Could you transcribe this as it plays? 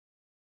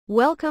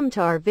Welcome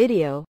to our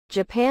video,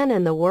 Japan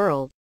and the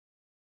World.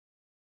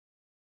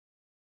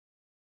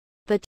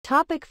 The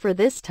topic for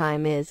this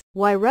time is,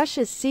 why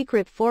Russia's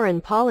secret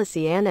foreign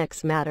policy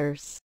annex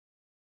matters.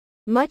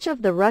 Much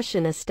of the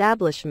Russian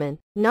establishment,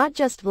 not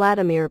just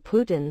Vladimir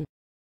Putin,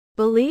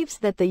 believes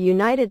that the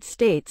United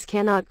States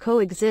cannot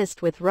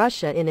coexist with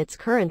Russia in its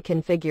current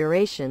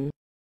configuration.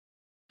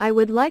 I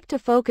would like to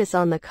focus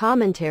on the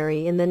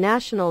commentary in the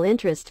national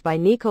interest by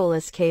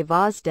Nikolas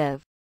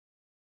Gvosdev,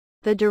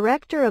 the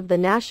director of the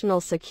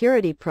National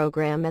Security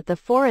Program at the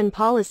Foreign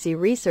Policy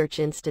Research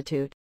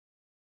Institute.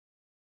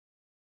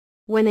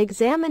 When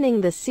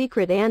examining the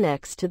secret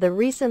annex to the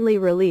recently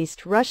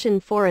released Russian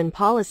foreign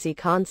policy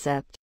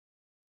concept,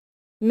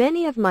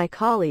 many of my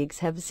colleagues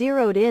have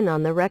zeroed in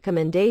on the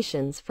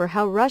recommendations for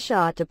how Russia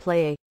ought to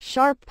play a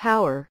sharp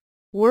power,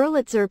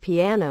 Wurlitzer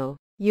piano,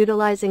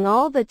 utilizing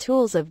all the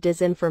tools of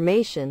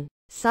disinformation,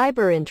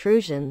 cyber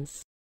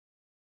intrusions,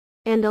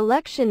 and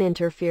election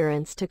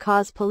interference to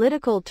cause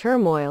political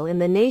turmoil in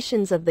the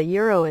nations of the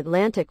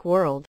Euro-Atlantic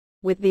world,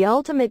 with the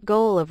ultimate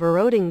goal of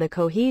eroding the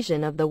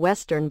cohesion of the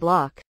Western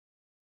Bloc.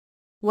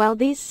 While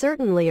these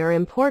certainly are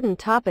important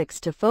topics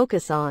to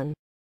focus on,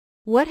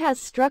 what has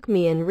struck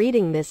me in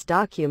reading this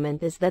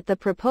document is that the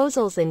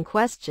proposals in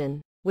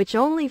question, which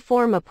only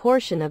form a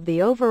portion of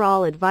the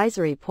overall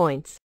advisory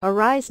points,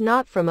 arise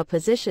not from a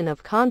position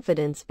of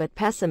confidence but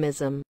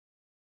pessimism.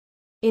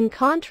 In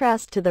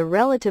contrast to the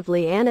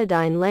relatively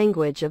anodyne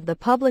language of the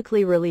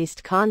publicly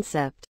released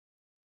concept,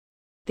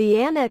 the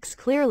annex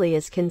clearly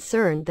is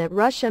concerned that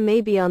Russia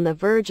may be on the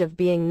verge of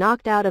being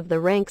knocked out of the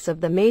ranks of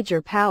the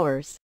major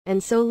powers,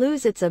 and so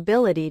lose its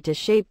ability to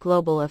shape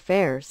global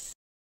affairs.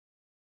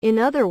 In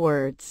other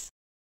words,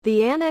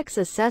 the annex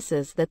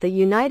assesses that the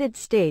United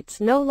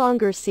States no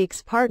longer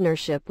seeks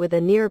partnership with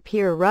a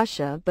near-peer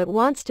Russia but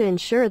wants to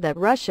ensure that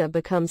Russia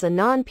becomes a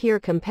non-peer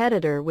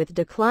competitor with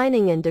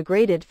declining and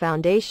degraded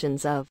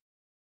foundations of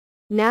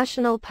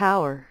national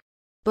power.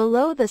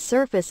 Below the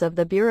surface of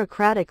the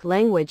bureaucratic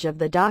language of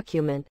the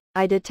document,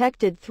 I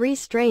detected three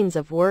strains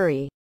of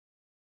worry.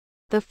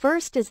 The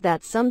first is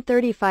that some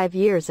 35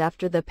 years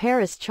after the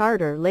Paris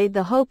Charter laid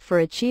the hope for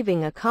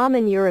achieving a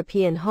common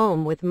European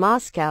home with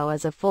Moscow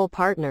as a full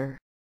partner,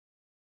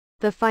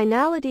 the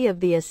finality of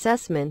the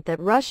assessment that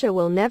Russia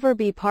will never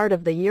be part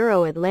of the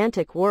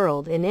Euro-Atlantic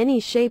world in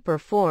any shape or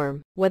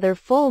form, whether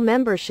full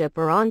membership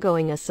or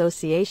ongoing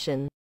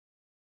association.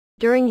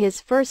 During his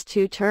first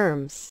two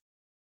terms,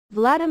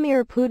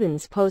 Vladimir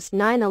Putin's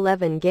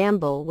post-9/11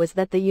 gamble was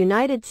that the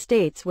United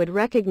States would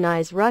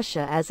recognize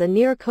Russia as a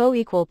near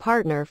co-equal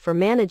partner for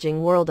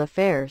managing world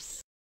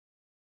affairs.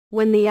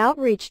 When the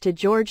outreach to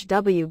George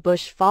W.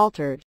 Bush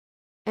faltered,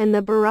 and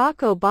the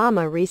Barack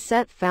Obama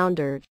reset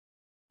foundered,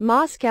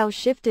 Moscow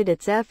shifted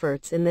its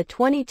efforts in the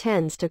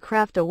 2010s to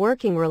craft a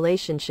working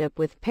relationship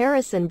with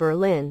Paris and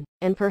Berlin,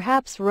 and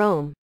perhaps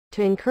Rome,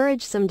 to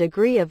encourage some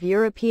degree of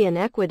European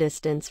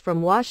equidistance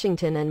from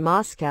Washington and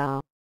Moscow.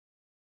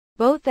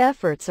 Both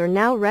efforts are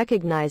now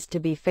recognized to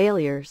be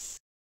failures.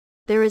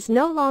 There is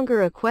no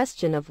longer a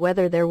question of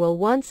whether there will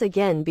once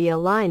again be a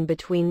line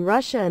between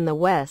Russia and the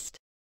West,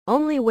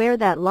 only where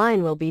that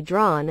line will be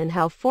drawn and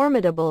how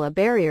formidable a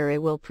barrier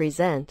it will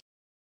present.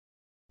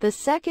 The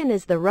second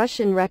is the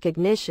Russian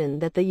recognition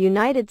that the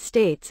United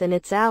States and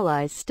its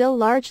allies still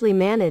largely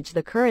manage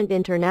the current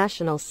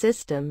international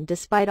system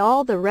despite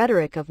all the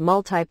rhetoric of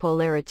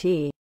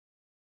multipolarity.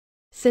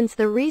 Since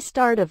the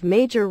restart of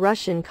major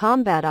Russian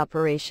combat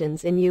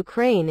operations in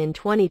Ukraine in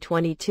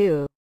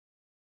 2022,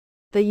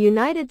 the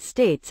United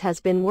States has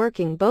been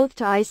working both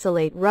to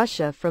isolate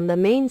Russia from the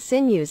main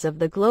sinews of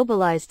the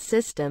globalized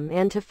system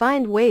and to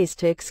find ways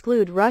to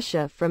exclude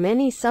Russia from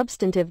any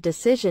substantive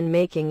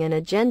decision-making and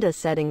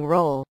agenda-setting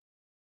role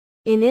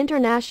in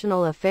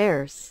international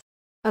affairs.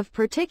 Of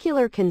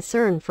particular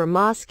concern for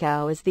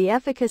Moscow is the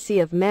efficacy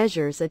of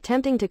measures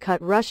attempting to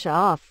cut Russia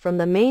off from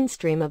the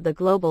mainstream of the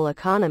global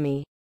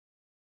economy.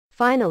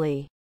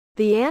 Finally,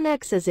 the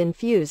annex is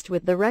infused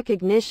with the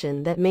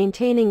recognition that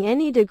maintaining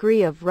any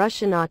degree of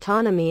Russian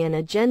autonomy and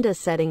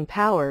agenda-setting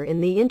power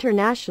in the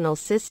international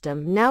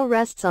system now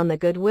rests on the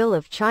goodwill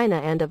of China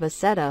and of a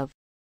set of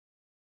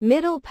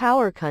middle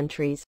power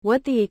countries,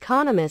 what The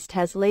Economist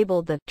has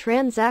labeled the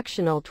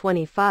transactional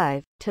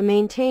 25, to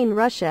maintain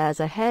Russia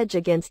as a hedge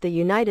against the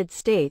United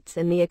States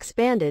and the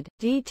expanded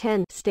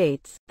D10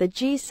 states, the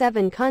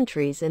G7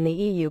 countries and the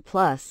EU+,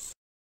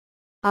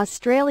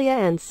 Australia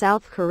and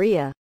South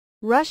Korea.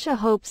 Russia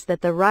hopes that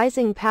the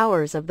rising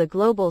powers of the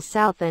global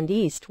South and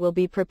East will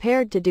be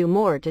prepared to do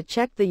more to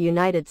check the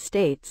United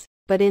States,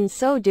 but in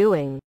so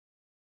doing,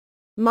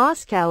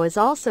 Moscow is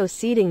also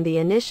ceding the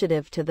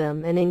initiative to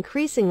them and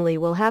increasingly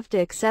will have to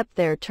accept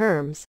their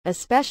terms,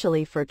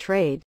 especially for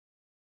trade.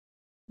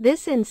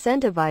 This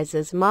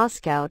incentivizes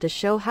Moscow to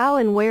show how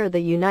and where the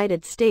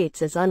United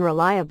States is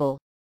unreliable,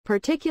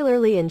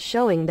 particularly in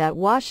showing that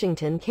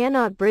Washington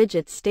cannot bridge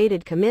its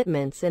stated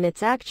commitments and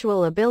its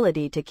actual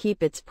ability to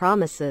keep its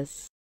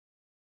promises.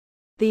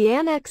 The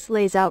Annex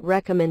lays out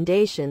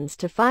recommendations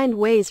to find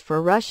ways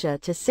for Russia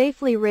to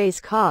safely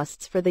raise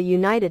costs for the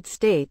United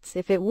States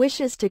if it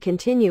wishes to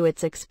continue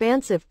its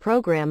expansive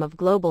program of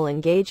global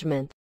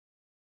engagement.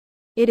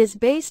 It is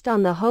based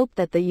on the hope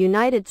that the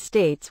United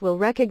States will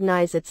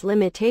recognize its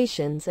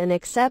limitations and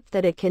accept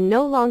that it can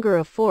no longer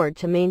afford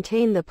to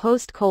maintain the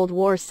post-Cold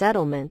War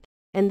settlement,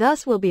 and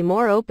thus will be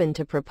more open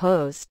to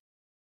proposed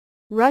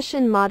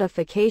Russian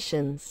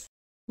modifications.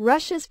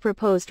 Russia's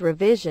proposed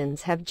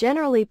revisions have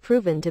generally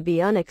proven to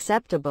be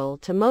unacceptable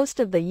to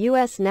most of the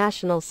U.S.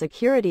 national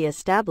security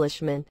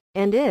establishment,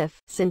 and if,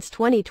 since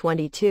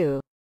 2022,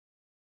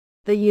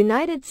 the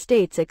United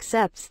States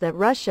accepts that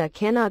Russia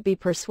cannot be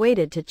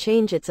persuaded to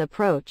change its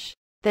approach,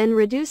 then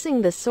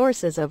reducing the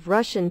sources of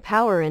Russian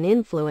power and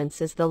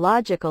influence is the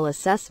logical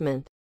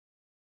assessment.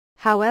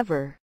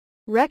 However,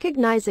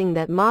 recognizing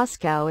that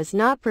Moscow is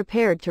not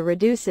prepared to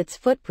reduce its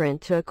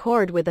footprint to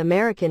accord with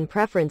American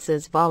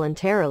preferences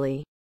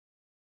voluntarily,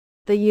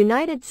 the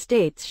United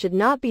States should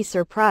not be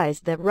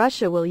surprised that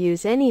Russia will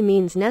use any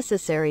means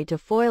necessary to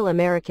foil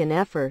American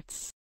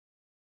efforts.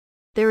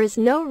 There is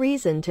no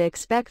reason to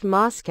expect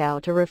Moscow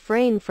to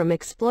refrain from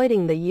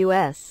exploiting the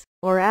U.S.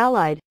 or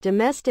allied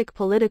domestic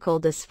political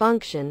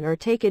dysfunction or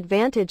take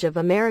advantage of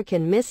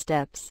American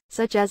missteps,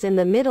 such as in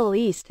the Middle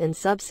East and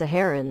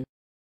Sub-Saharan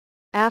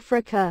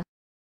Africa.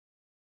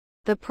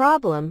 The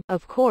problem,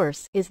 of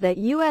course, is that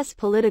U.S.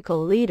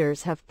 political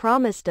leaders have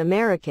promised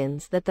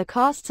Americans that the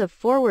costs of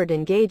forward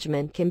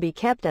engagement can be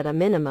kept at a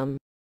minimum.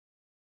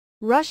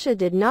 Russia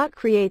did not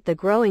create the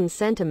growing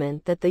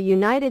sentiment that the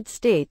United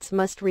States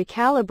must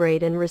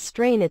recalibrate and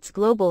restrain its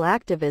global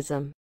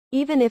activism,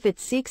 even if it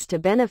seeks to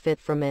benefit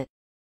from it.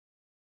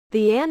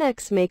 The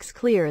Annex makes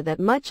clear that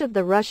much of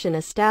the Russian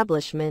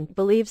establishment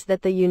believes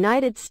that the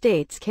United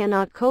States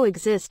cannot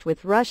coexist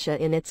with Russia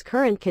in its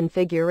current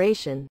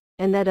configuration,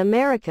 and that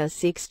America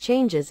seeks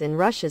changes in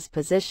Russia's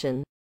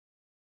position.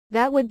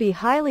 That would be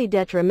highly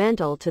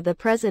detrimental to the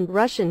present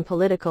Russian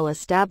political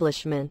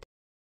establishment.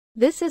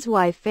 This is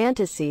why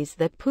fantasies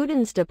that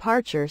Putin's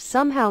departure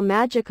somehow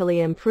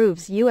magically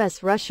improves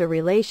U.S.-Russia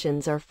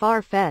relations are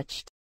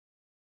far-fetched.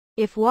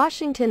 If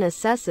Washington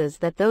assesses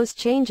that those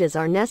changes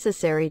are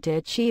necessary to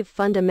achieve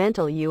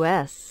fundamental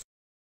U.S.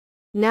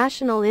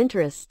 national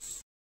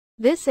interests,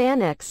 this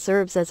annex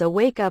serves as a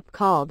wake-up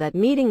call that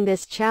meeting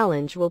this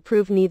challenge will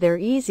prove neither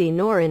easy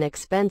nor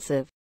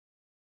inexpensive.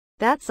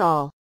 That's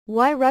all.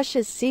 Why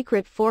Russia's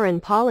Secret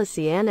Foreign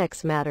Policy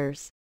Annex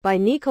Matters, by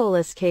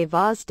Nikolas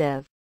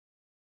Gvosdev,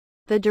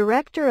 the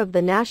director of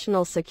the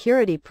National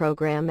Security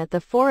Program at the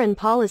Foreign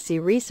Policy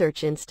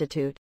Research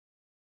Institute.